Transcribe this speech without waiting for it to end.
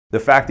The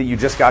fact that you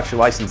just got your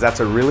license, that's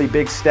a really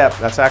big step.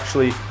 That's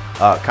actually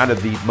kind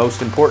of the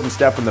most important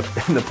step in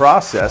the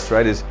process,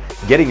 right, is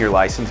getting your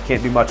license. You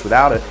can't do much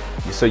without it.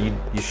 So you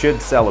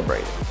should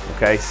celebrate it,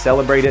 okay?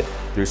 Celebrate it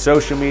through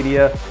social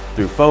media,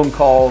 through phone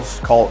calls.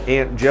 Call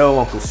Aunt Joe,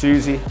 Uncle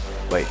Susie.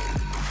 Wait,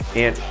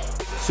 Aunt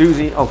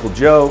Susie, Uncle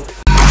Joe.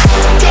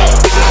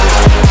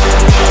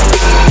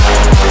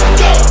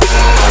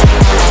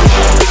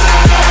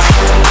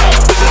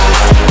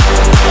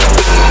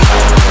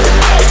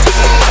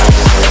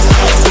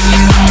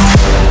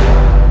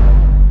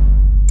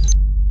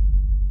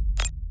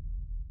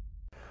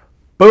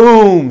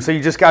 Boom! So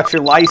you just got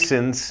your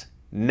license.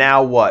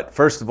 Now what?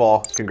 First of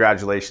all,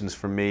 congratulations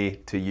from me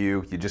to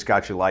you. You just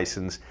got your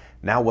license.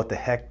 Now what the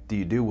heck do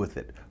you do with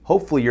it?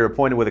 Hopefully you're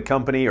appointed with a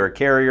company or a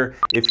carrier.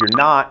 If you're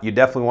not, you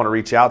definitely want to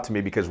reach out to me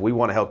because we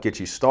want to help get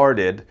you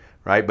started,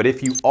 right? But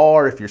if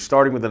you're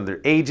starting with another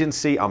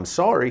agency, I'm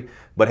sorry,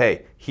 but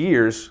hey,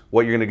 here's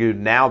what you're going to do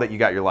now that you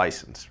got your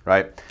license,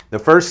 right? The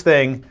first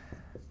thing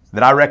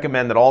that I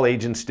recommend that all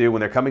agents do when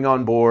they're coming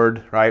on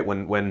board, right?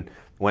 When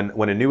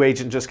a new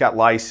agent just got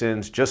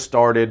licensed, just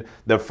started,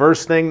 the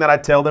first thing that I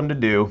tell them to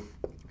do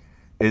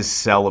is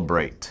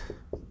celebrate,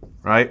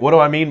 right? What do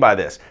I mean by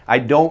this? I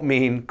don't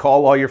mean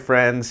call all your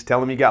friends, tell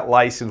them you got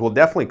licensed. Well,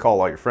 definitely call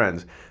all your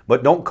friends,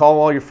 but don't call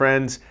all your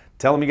friends,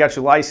 tell them you got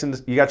your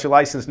license,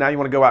 now you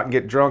want to go out and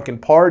get drunk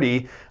and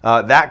party,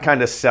 that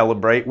kind of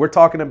celebrate. We're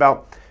talking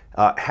about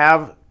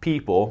have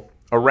people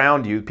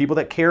around you, people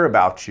that care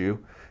about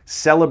you,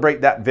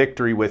 celebrate that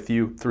victory with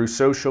you through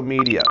social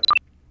media,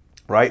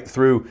 right?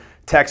 Through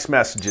text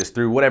messages,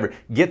 through whatever.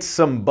 Get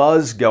some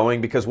buzz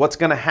going, because what's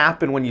going to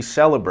happen when you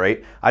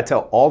celebrate, I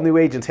tell all new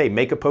agents, hey,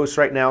 make a post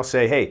right now,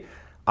 say, hey,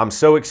 I'm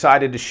so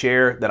excited to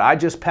share that I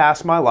just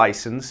passed my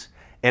license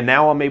and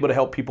now I'm able to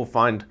help people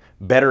find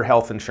better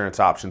health insurance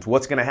options.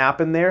 What's going to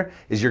happen there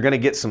is you're going to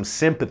get some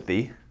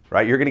sympathy,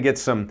 right? You're going to get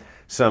some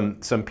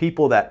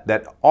people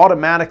that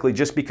automatically,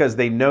 just because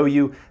they know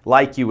you,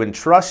 like you, and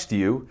trust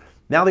you,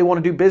 now they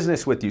want to do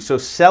business with you. So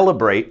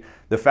celebrate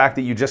the fact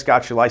that you just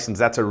got your license.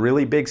 That's a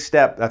really big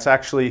step. That's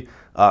actually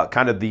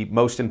kind of the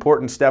most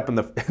important step in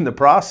the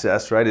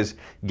process, right, is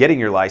getting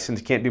your license.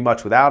 You can't do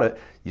much without it.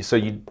 So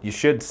you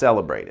should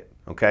celebrate it,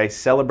 okay?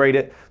 Celebrate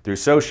it through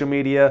social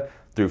media,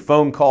 through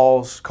phone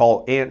calls.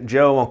 Call Aunt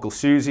Joe, Uncle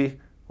Susie.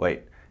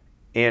 Wait,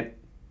 Aunt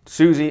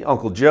Susie,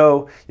 Uncle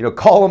Joe.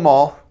 Call them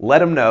all. Let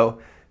them know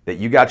that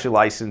you got your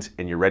license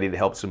and you're ready to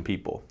help some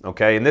people,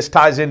 okay? And this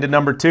ties into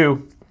number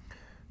 2,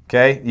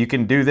 okay? You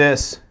can do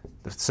this.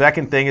 The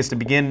second thing is to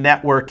begin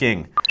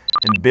networking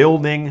and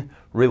building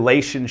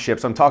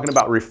relationships. I'm talking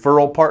about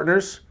referral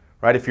partners,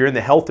 right? If you're in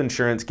the health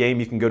insurance game,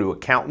 you can go to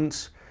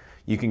accountants,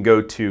 you can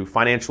go to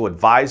financial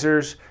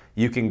advisors,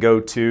 you can go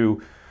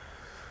to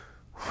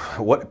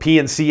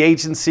P&C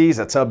agencies.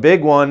 That's a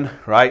big one,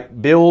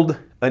 right? Build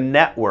a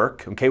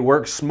network, okay?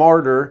 Work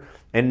smarter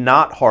and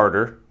not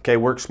harder, okay?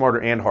 Work smarter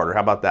and harder.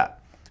 How about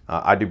that?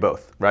 I do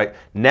both, right?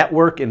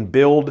 Network and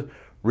build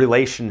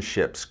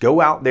relationships.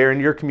 Go out there in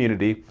your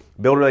community,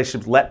 build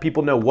relationships, let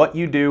people know what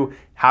you do,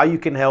 how you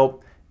can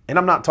help. And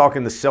I'm not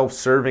talking the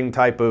self-serving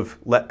type of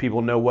let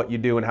people know what you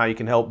do and how you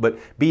can help, but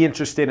be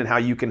interested in how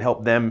you can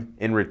help them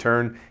in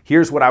return.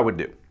 Here's what I would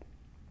do.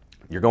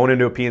 You're going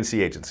into a P&C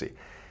agency.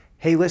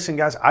 Hey, listen,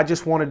 guys, I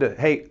just wanted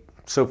to,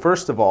 so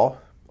first of all,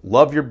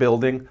 love your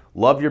building,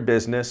 love your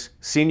business,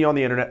 seen you on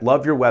the internet,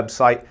 love your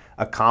website.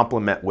 A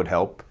compliment would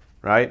help,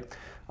 right?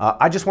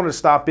 I just wanted to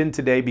stop in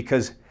today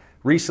because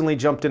recently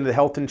jumped into the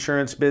health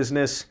insurance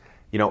business.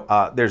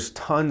 There's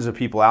tons of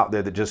people out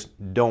there that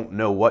just don't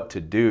know what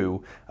to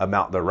do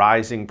about the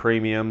rising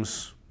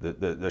premiums,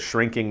 the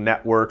shrinking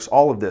networks,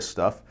 all of this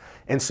stuff.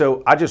 And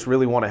so I just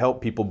really want to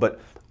help people.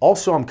 But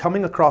also I'm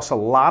coming across a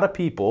lot of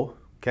people,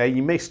 okay,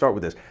 you may start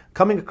with this,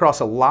 coming across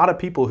a lot of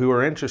people who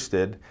are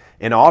interested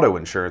in auto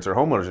insurance or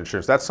homeowners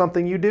insurance. That's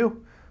something you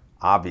do?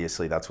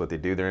 Obviously, that's what they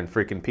do. They're in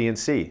freaking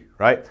P&C,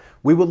 right?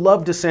 We would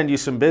love to send you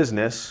some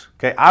business,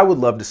 okay? I would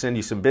love to send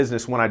you some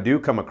business when I do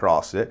come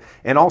across it.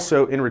 And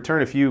also, in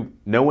return, if you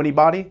know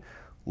anybody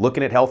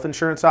looking at health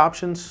insurance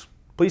options,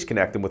 please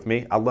connect them with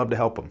me. I'd love to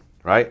help them,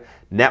 right?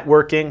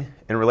 Networking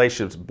and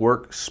relationships.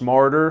 Work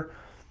smarter,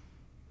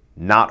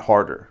 not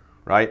harder,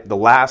 right? The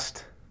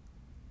last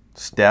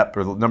step,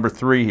 or number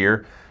 3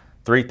 here,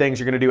 3 things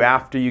you're going to do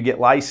after you get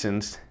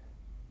licensed.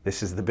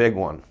 This is the big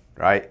one,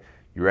 right?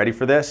 You ready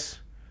for this?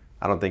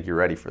 I don't think you're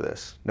ready for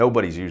this.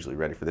 Nobody's usually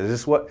ready for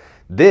this.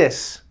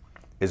 This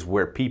is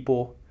where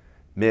people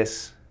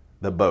miss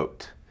the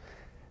boat.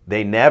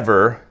 They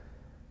never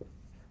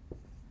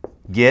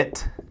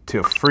get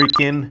to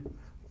freaking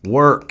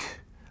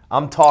work.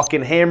 I'm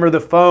talking hammer the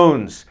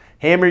phones,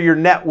 hammer your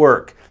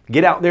network,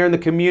 get out there in the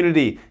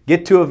community,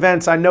 get to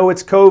events. I know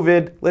it's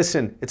COVID.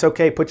 Listen, it's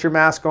okay. Put your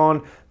mask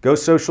on, go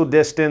social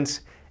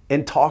distance,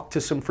 and talk to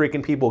some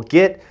freaking people.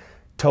 Get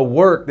to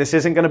work. This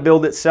isn't going to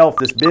build itself.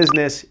 This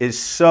business is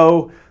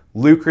so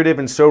lucrative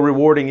and so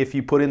rewarding if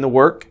you put in the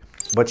work,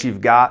 but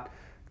you've got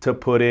to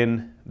put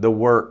in the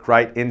work,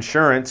 right?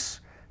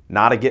 Insurance,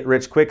 not a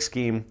get-rich-quick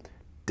scheme.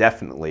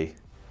 Definitely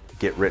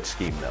get-rich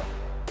scheme, though.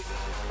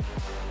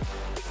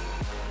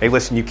 Hey,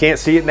 listen, you can't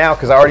see it now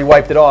because I already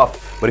wiped it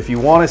off, but if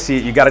you want to see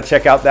it, you got to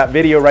check out that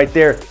video right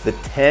there, the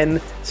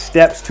 10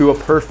 steps to a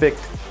perfect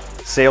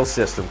sales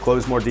system.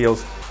 Close more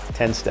deals,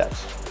 10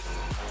 steps.